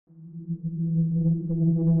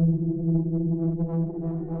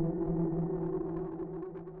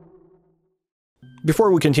Before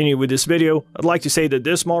we continue with this video, I'd like to say that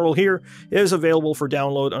this model here is available for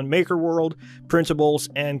download on MakerWorld, Printables,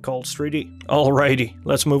 and Cults 3D. Alrighty,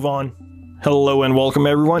 let's move on. Hello and welcome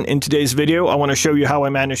everyone. In today's video, I want to show you how I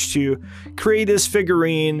managed to create this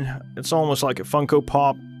figurine. It's almost like a Funko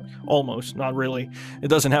Pop. Almost, not really. It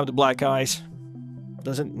doesn't have the black eyes.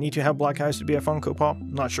 Doesn't need to have black eyes to be a Funko Pop?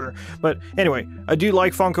 Not sure. But anyway, I do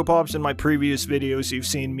like Funko Pops. In my previous videos, you've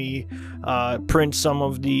seen me print some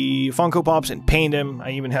of the Funko Pops and paint them. I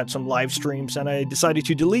even had some live streams, and I decided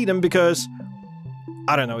to delete them because,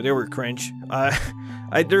 I don't know, they were cringe.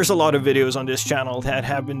 There's a lot of videos on this channel that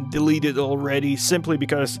have been deleted already simply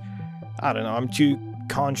because, I don't know, I'm too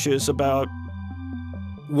conscious about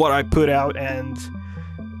what I put out, and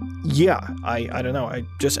yeah, I don't know, I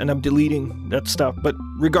just end up deleting that stuff. But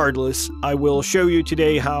regardless, I will show you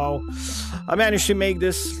today how I managed to make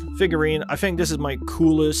this figurine. I think this is my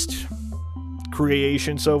coolest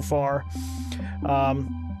creation so far.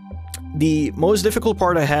 The most difficult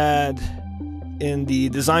part I had in the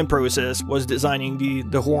design process was designing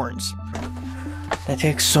the horns. That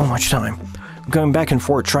takes so much time. Going back and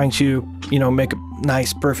forth trying to, you know, make a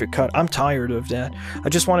nice perfect cut. I'm tired of that. I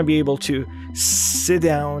just want to be able to sit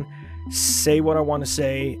down, say what I want to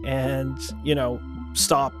say, and, you know,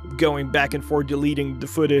 stop going back and forth deleting the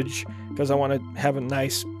footage because I want to have a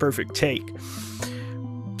nice perfect take.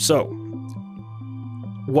 So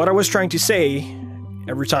what I was trying to say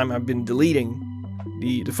every time I've been deleting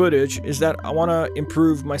the footage is that I want to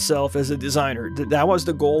improve myself as a designer. That was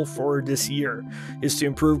the goal for this year, is to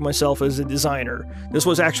improve myself as a designer. This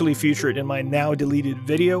was actually featured in my now deleted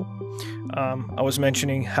video. I was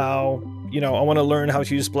mentioning how, you know, I want to learn how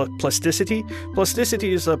to use plasticity.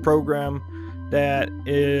 Plasticity is a program that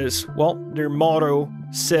is, well, their motto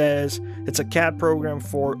says it's a CAD program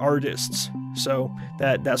for artists. So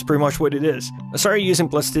that's pretty much what it is. I started using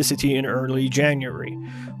plasticity in early January.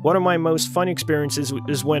 One of my most fun experiences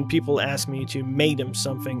is when people ask me to make them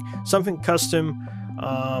something custom,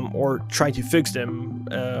 or try to fix them,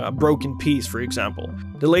 a broken piece, for example.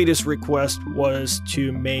 The latest request was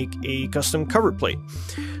to make a custom cover plate.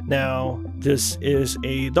 Now, this is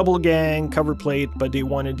a double gang cover plate, but they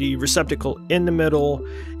wanted the receptacle in the middle,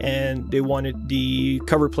 and they wanted the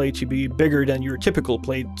cover plate to be bigger than your typical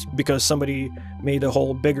plate because somebody made the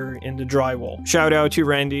hole bigger in the drywall. Shout out to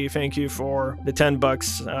Randy, thank you for the 10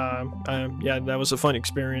 bucks. Yeah, that was a fun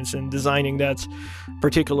experience in designing that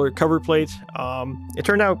particular cover plate. It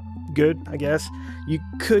turned out good, I guess. You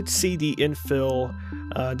could see the infill,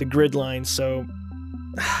 the grid lines, so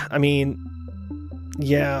I mean,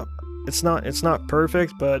 yeah, it's not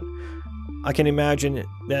perfect, but I can imagine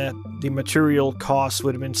that the material cost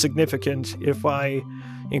would have been significant if I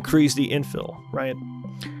increased the infill, right?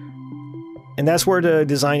 And that's where the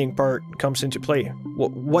designing part comes into play.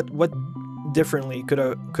 What differently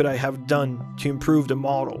could I have done to improve the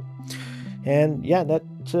model? And yeah,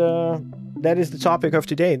 that is the topic of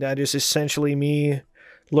today. That is essentially me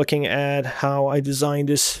looking at how I designed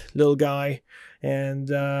this little guy and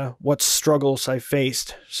what struggles I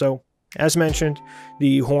faced. So, as mentioned,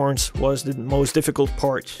 the horns was the most difficult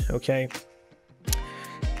part, okay?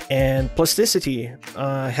 And plasticity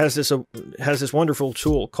has this wonderful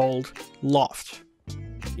tool called Loft.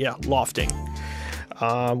 Yeah, lofting.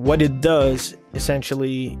 What it does,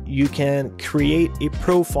 essentially, you can create a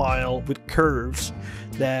profile with curves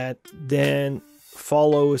that then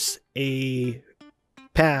follows a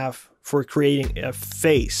path for creating a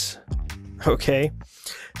face. Okay,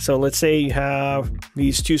 so let's say you have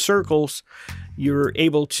these two circles. You're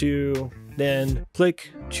able to then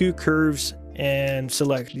click two curves and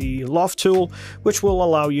select the Loft tool, which will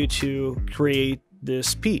allow you to create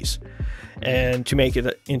this piece. And to make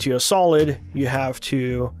it into a solid, you have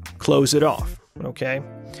to close it off. Okay,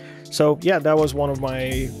 so yeah, that was one of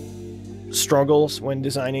my struggles when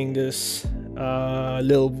designing this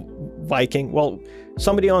little Viking. Well,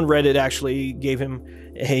 somebody on Reddit actually gave him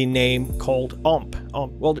a name called A.O.M.P.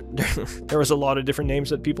 Well, there was a lot of different names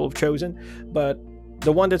that people have chosen, but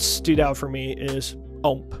the one that stood out for me is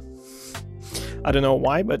A.O.M.P. I don't know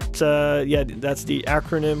why, but yeah, that's the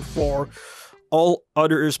acronym for All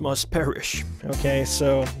Others Must Perish. Okay,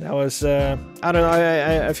 so that was, I don't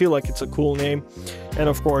know, I feel like it's a cool name. And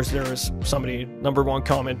of course, there is somebody, #1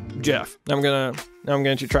 comment, Jeff. I'm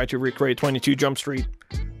going to try to recreate 22 Jump Street.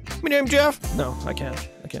 My name Jeff? No, I can't.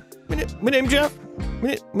 My name Jeff?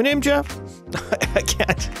 My name Jeff? I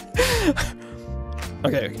can't.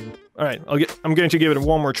 Okay. All right. I'm going to give it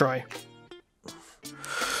one more try.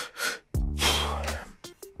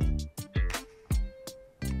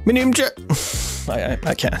 My name Jeff.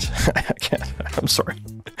 I can't. I can't. I'm sorry.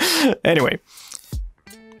 Anyway.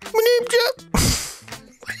 My name Jeff.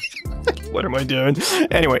 What am I doing?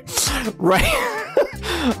 Anyway, right.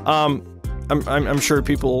 I'm sure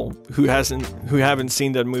people who haven't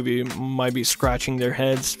seen that movie might be scratching their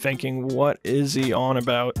heads thinking, what is he on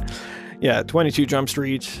about? Yeah, 22 Jump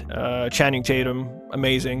Street, Channing Tatum,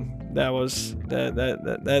 amazing. That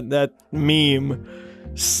meme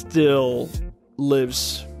still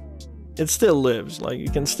lives. It still lives. Like, you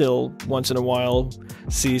can still once in a while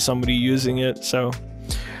see somebody using it. So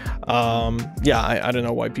yeah, I don't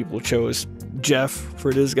know why people chose Jeff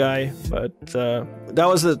for this guy, but that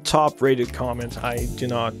was the top rated comment. I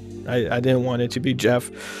didn't want it to be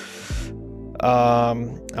Jeff. I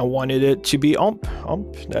wanted it to be A.O.M.P.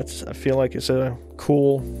 A.O.M.P. I feel like it's a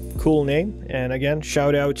cool name. And again,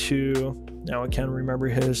 shout out to, now I can't remember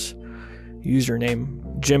his username,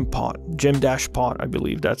 Jim-Pot, I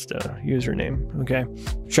believe that's the username. Okay,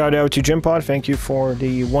 shout out to Jim-Pot. Thank you for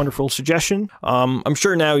the wonderful suggestion. I'm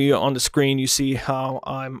sure now you on the screen you see how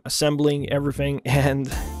I'm assembling everything,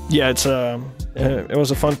 and yeah, it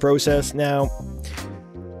was a fun process. Now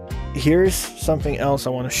here's something else I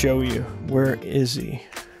want to show you. Where is he?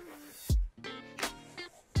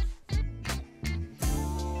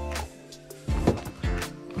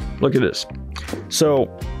 Look at this. So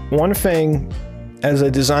one thing as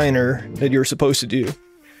a designer that you're supposed to do,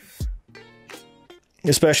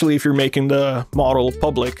 especially if you're making the model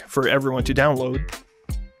public for everyone to download,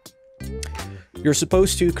 you're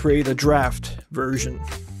supposed to create a draft version.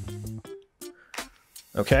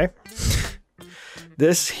 Okay?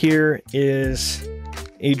 This here is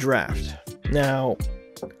a draft. Now,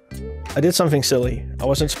 I did something silly. I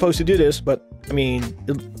wasn't supposed to do this, but I mean,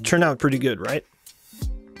 it turned out pretty good, right?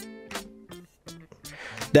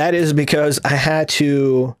 That is because I had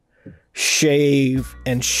to shave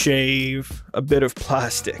a bit of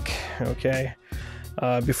plastic, okay,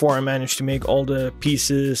 before I managed to make all the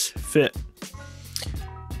pieces fit.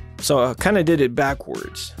 So I kind of did it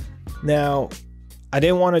backwards. Now, I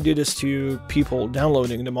didn't want to do this to people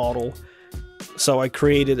downloading the model, so I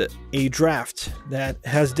created a draft that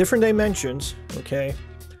has different dimensions, okay,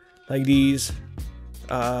 like these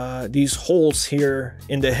holes here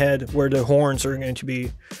in the head where the horns are going to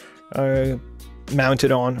be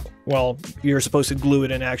mounted on. Well, you're supposed to glue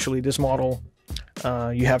it in. Actually, this model,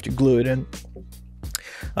 you have to glue it in.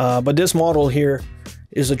 But this model here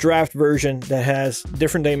is a draft version that has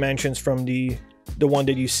different dimensions from the one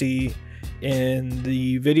that you see in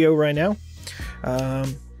the video right now.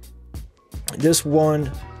 This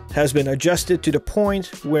one has been adjusted to the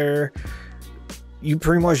point where you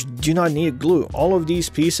pretty much do not need glue. All of these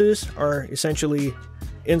pieces are essentially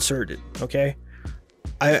inserted, okay?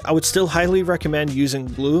 I would still highly recommend using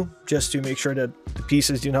glue just to make sure that the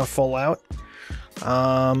pieces do not fall out.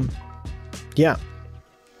 Yeah.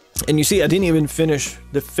 And you see, I didn't even finish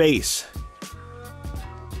the face.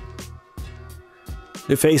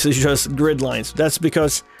 The face is just grid lines. That's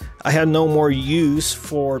because I had no more use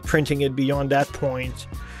for printing it beyond that point,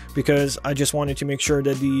 because I just wanted to make sure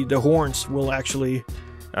that the horns will actually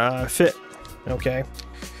fit, okay?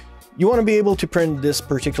 You want to be able to print this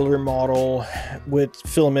particular model with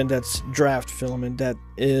filament that's draft filament that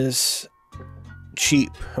is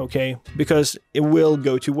cheap, okay? Because it will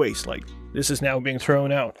go to waste. Like, this is now being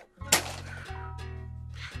thrown out.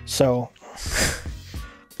 So,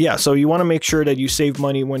 yeah, so you want to make sure that you save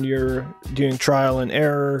money when you're doing trial and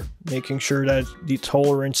error, making sure that the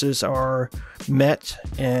tolerances are met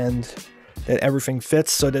and that everything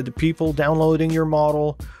fits, so that the people downloading your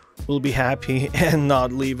model will be happy and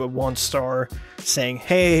not leave a 1-star saying,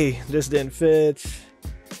 hey, this didn't fit,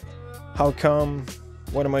 how come,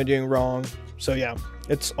 what am I doing wrong? So yeah,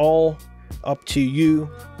 it's all up to you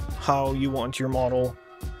how you want your model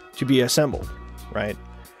to be assembled, right?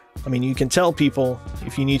 I mean, you can tell people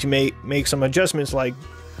if you need to make some adjustments, like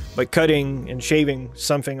by cutting and shaving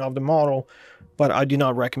something of the model, but I do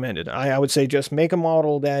not recommend it. I would say just make a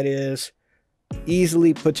model that is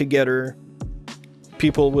easily put together.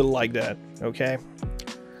 People will like that, okay?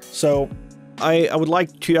 So I would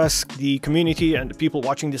like to ask the community and the people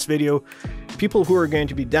watching this video, people who are going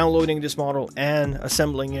to be downloading this model and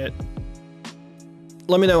assembling it,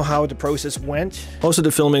 let me know how the process went. Most of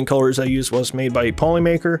the filament colors I used was made by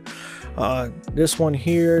Polymaker. This one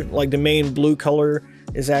here, like the main blue color,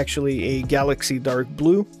 is actually a Galaxy Dark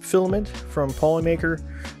Blue filament from Polymaker.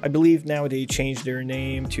 I believe now they changed their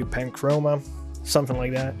name to Panchroma, something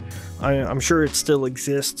like that. I'm sure it still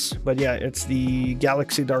exists, but yeah, it's the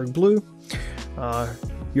Galaxy Dark Blue.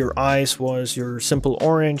 Your eyes was your simple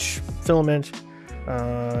orange filament.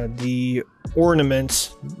 The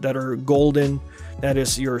ornaments that are golden, that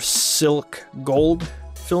is your silk gold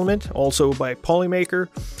filament, also by Polymaker.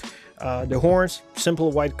 The horns,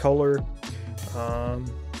 simple white color.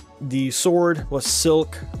 The sword was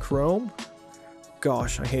silk chrome.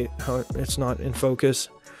 Gosh, I hate how it's not in focus.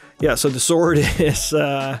 Yeah, so the sword is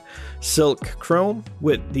silk chrome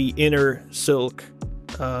with the inner silk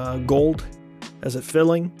gold as a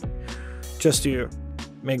filling, just to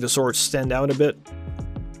make the sword stand out a bit.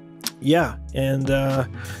 Yeah, and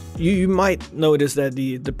you might notice that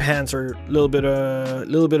the pants are a little bit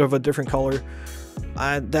of a different color.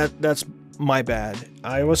 That's my bad.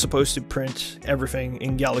 I was supposed to print everything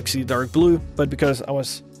in Galaxy Dark Blue, but because I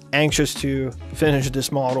was anxious to finish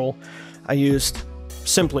this model, I used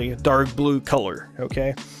simply dark blue color.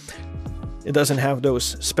 Okay, it doesn't have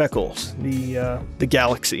those speckles, the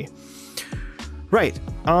Galaxy. Right.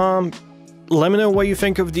 Let me know what you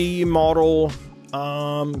think of the model.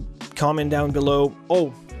 Comment down below.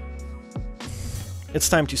 Oh, it's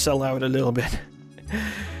time to sell out a little bit.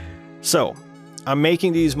 So I'm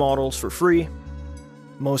making these models for free.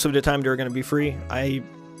 Most of the time they're going to be free. I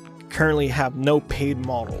currently have no paid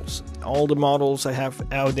models. All the models I have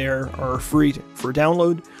out there are free for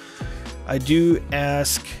download. I do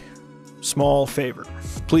ask small favor.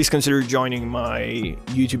 Please consider joining my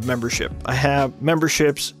YouTube membership. I have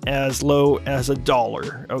memberships as low as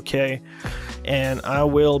 $1, okay? And I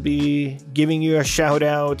will be giving you a shout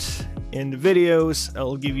out in the videos.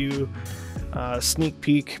 I'll give you a sneak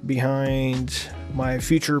peek behind my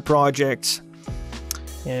future projects.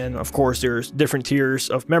 And of course, there's different tiers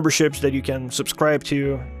of memberships that you can subscribe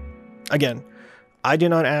to. Again, I do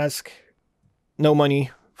not ask no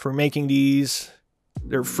money for making these.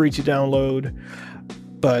 They're free to download,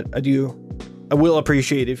 but I will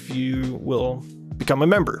appreciate if you will become a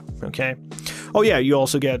member, okay? Oh yeah, you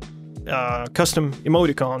also get custom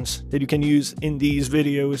emoticons that you can use in these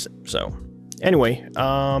videos. So anyway,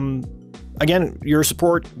 again, your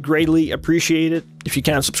support greatly appreciated. If you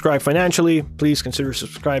can't subscribe financially, please consider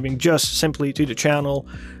subscribing just simply to the channel.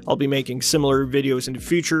 I'll be making similar videos in the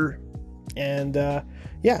future. And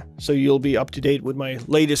yeah, so you'll be up to date with my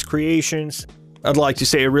latest creations. I'd like to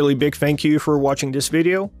say a really big thank you for watching this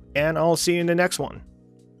video, and I'll see you in the next one.